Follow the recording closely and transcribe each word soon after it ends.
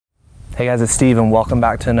Hey guys, it's Steve and welcome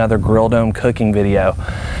back to another Grill Dome cooking video.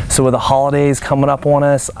 So with the holidays coming up on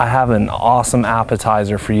us, I have an awesome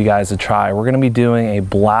appetizer for you guys to try. We're gonna be doing a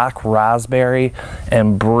black raspberry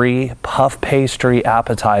and brie puff pastry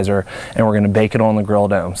appetizer, and we're gonna bake it on the Grill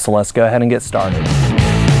Dome. So let's go ahead and get started.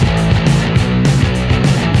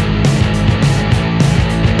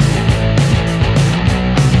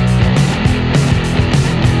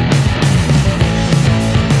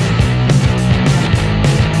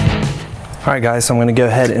 All right guys, so I'm gonna go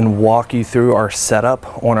ahead and walk you through our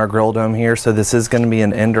setup on our Grill Dome here. So this is gonna be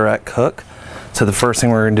an indirect cook. So the first thing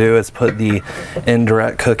we're gonna do is put the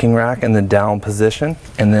indirect cooking rack in the down position.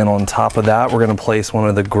 And then on top of that, we're gonna place one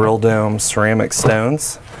of the Grill Dome ceramic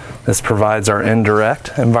stones. This provides our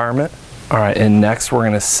indirect environment. All right, and next we're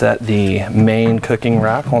gonna set the main cooking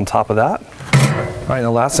rack on top of that. All right,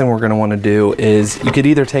 the last thing we're going to want to do is you could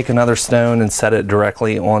either take another stone and set it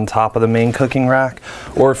directly on top of the main cooking rack,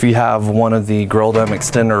 or if you have one of the Grill Dome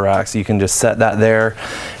extender racks, you can just set that there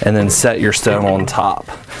and then set your stone on top.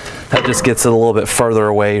 That just gets it a little bit further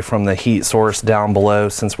away from the heat source down below,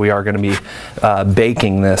 since we are going to be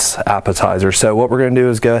baking this appetizer. So what we're going to do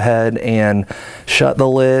is go ahead and shut the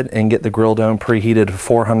lid and get the Grill Dome preheated to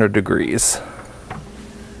 400 degrees.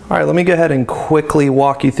 All right, let me go ahead and quickly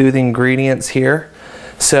walk you through the ingredients here.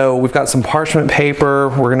 So we've got some parchment paper.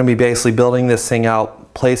 We're gonna be basically building this thing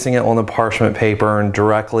out, placing it on the parchment paper and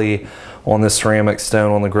directly on the ceramic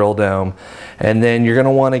stone on the Grill Dome. And then you're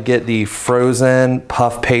gonna wanna get the frozen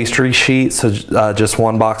puff pastry sheet, so just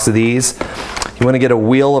one box of these. You wanna get a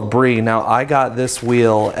wheel of brie. Now I got this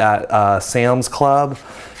wheel at Sam's Club,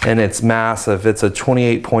 and it's massive. It's a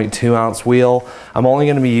 28.2 ounce wheel. I'm only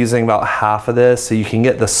gonna be using about half of this, so you can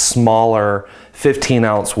get the smaller 15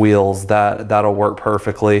 ounce wheels. That'll work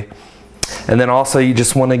perfectly. And then also you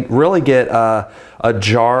just wanna really get a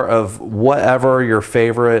jar of whatever your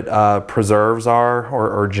favorite preserves are,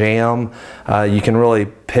 or jam. You can really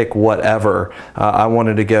pick whatever. I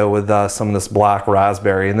wanted to go with some of this black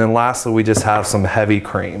raspberry. And then lastly, we just have some heavy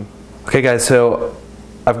cream. Okay guys, so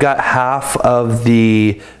I've got half of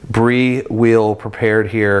the brie wheel prepared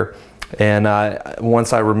here, and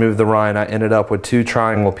once I removed the rind, I ended up with 2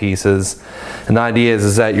 triangle pieces. And the idea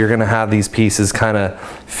is that you're gonna have these pieces kind of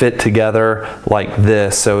fit together like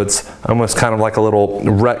this, so it's almost kind of like a little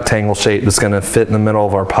rectangle shape that's gonna fit in the middle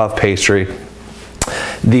of our puff pastry.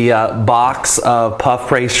 The box of puff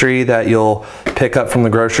pastry that you'll pick up from the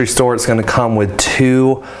grocery store, it's gonna come with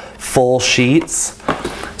 2 full sheets.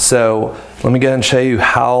 So let me go ahead and show you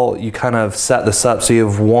how you kind of set this up. So you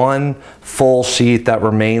have one full sheet that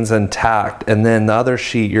remains intact, and then the other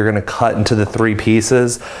sheet you're gonna cut into the 3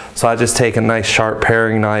 pieces. So I just take a nice sharp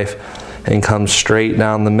paring knife and come straight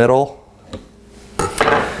down the middle.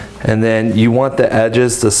 And then you want the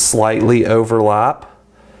edges to slightly overlap.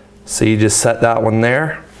 So you just set that one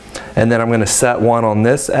there. And then I'm gonna set one on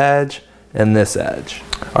this edge and this edge.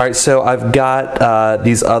 All right, so I've got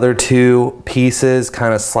these other 2 pieces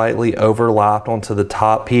kind of slightly overlapped onto the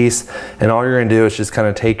top piece, and all you're gonna do is just kind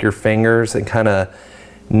of take your fingers and kind of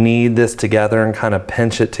knead this together and kind of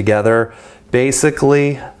pinch it together.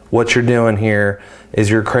 Basically, what you're doing here is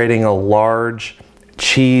you're creating a large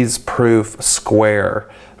cheese-proof square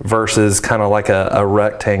versus kind of like a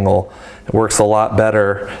rectangle. It works a lot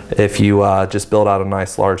better if you just build out a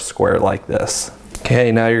nice large square like this.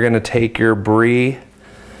 Okay, now you're gonna take your brie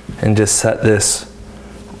and just set this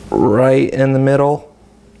right in the middle.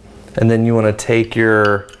 And then you wanna take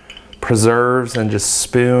your preserves and just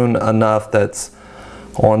spoon enough that's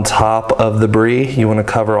on top of the brie. You wanna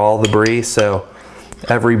cover all the brie, so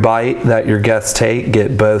every bite that your guests take,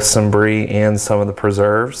 get both some brie and some of the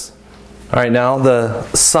preserves. All right, now the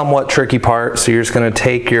somewhat tricky part. So you're just gonna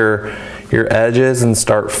take your edges and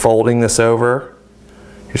start folding this over.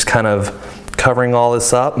 You're just kind of covering all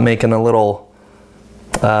this up, making a little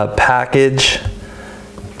package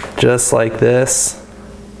just like this.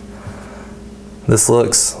 This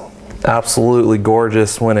looks absolutely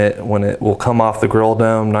gorgeous when it will come off the Grill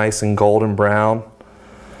Dome, nice and golden brown.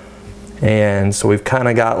 And so we've kind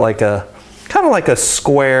of got like a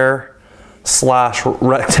square /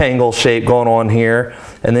 rectangle shape going on here.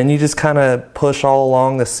 And then you just kind of push all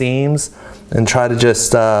along the seams and try to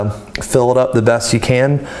just fill it up the best you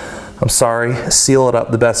can. I'm sorry, seal it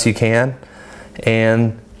up the best you can.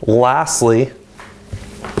 And lastly,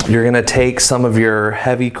 you're gonna take some of your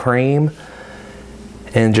heavy cream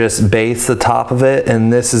and just base the top of it,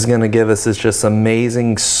 and this is gonna give us this just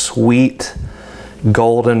amazing sweet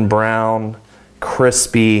golden brown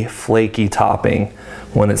crispy flaky topping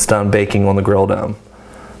when it's done baking on the Grill Dome.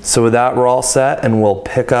 So with that, we're all set and we'll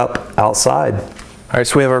pick up outside. All right,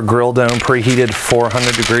 so we have our grill dome preheated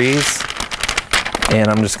 400 degrees. And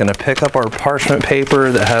I'm just gonna pick up our parchment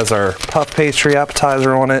paper that has our puff pastry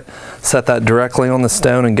appetizer on it, set that directly on the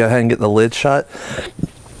stone and go ahead and get the lid shut.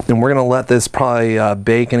 And we're gonna let this probably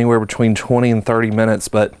bake anywhere between 20 and 30 minutes,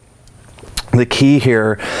 but the key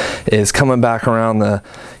here is coming back around the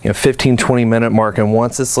 15-20 minute mark, and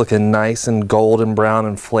once it's looking nice and golden brown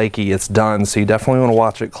and flaky, it's done. So you definitely want to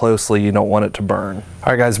watch it closely. You don't want it to burn.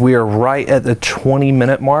 All right guys, we are right at the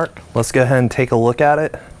 20-minute mark. Let's go ahead and take a look at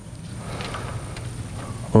it.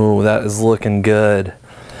 Oh, that is looking good.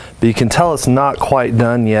 But you can tell it's not quite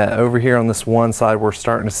done yet. Over here on this one side, we're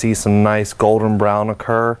starting to see some nice golden brown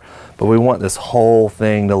occur, but we want this whole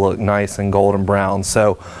thing to look nice and golden brown.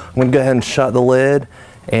 So I'm gonna go ahead and shut the lid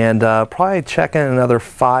and probably check in another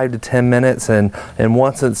 5 to 10 minutes, and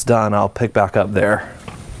once it's done, I'll pick back up there.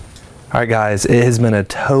 All right guys, it has been a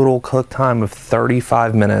total cook time of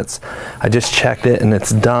 35 minutes. I just checked it and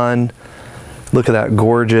it's done. Look at that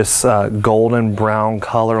gorgeous golden brown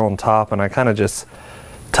color on top, and I kind of just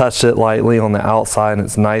touched it lightly on the outside and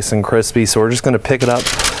it's nice and crispy. So we're just going to pick it up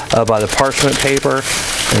by the parchment paper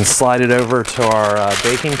and slide it over to our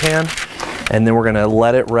baking pan, and then we're going to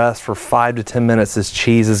let it rest for 5 to 10 minutes. This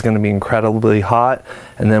cheese is going to be incredibly hot,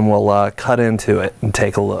 and then we'll cut into it and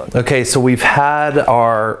take a look. Okay, so we've had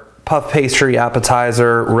our puff pastry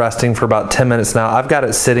appetizer resting for about 10 minutes now. I've got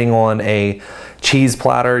it sitting on a cheese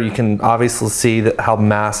platter. You can obviously see that how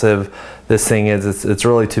massive this thing is. It's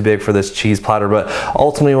really too big for this cheese platter, but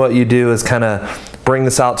ultimately what you do is kind of bring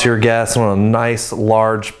this out to your guests on a nice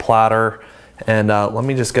large platter. And let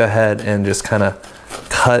me just go ahead and just kind of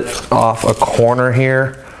cut off a corner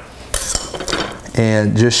here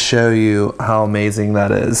and just show you how amazing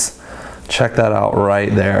that is. Check that out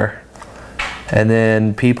right there. And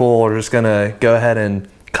then people are just gonna go ahead and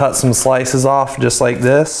cut some slices off just like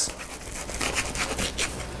this.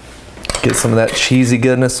 Get some of that cheesy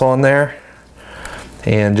goodness on there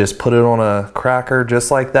and just put it on a cracker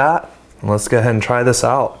just like that. And let's go ahead and try this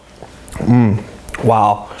out.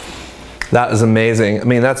 Wow, that is amazing. I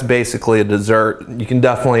mean, that's basically a dessert. You can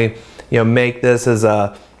definitely make this as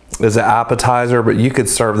an appetizer, but you could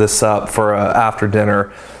serve this up for a after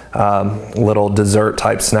dinner little dessert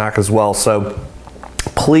type snack as well. So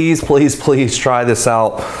please, please, please try this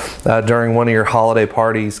out during one of your holiday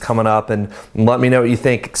parties coming up, and let me know what you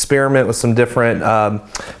think. Experiment with some different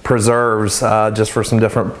preserves just for some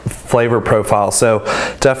different flavor profiles. So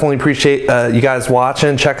definitely appreciate you guys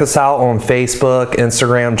watching. Check us out on Facebook,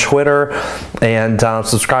 Instagram, Twitter, and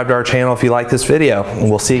subscribe to our channel if you like this video. And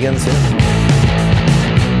we'll see you again soon.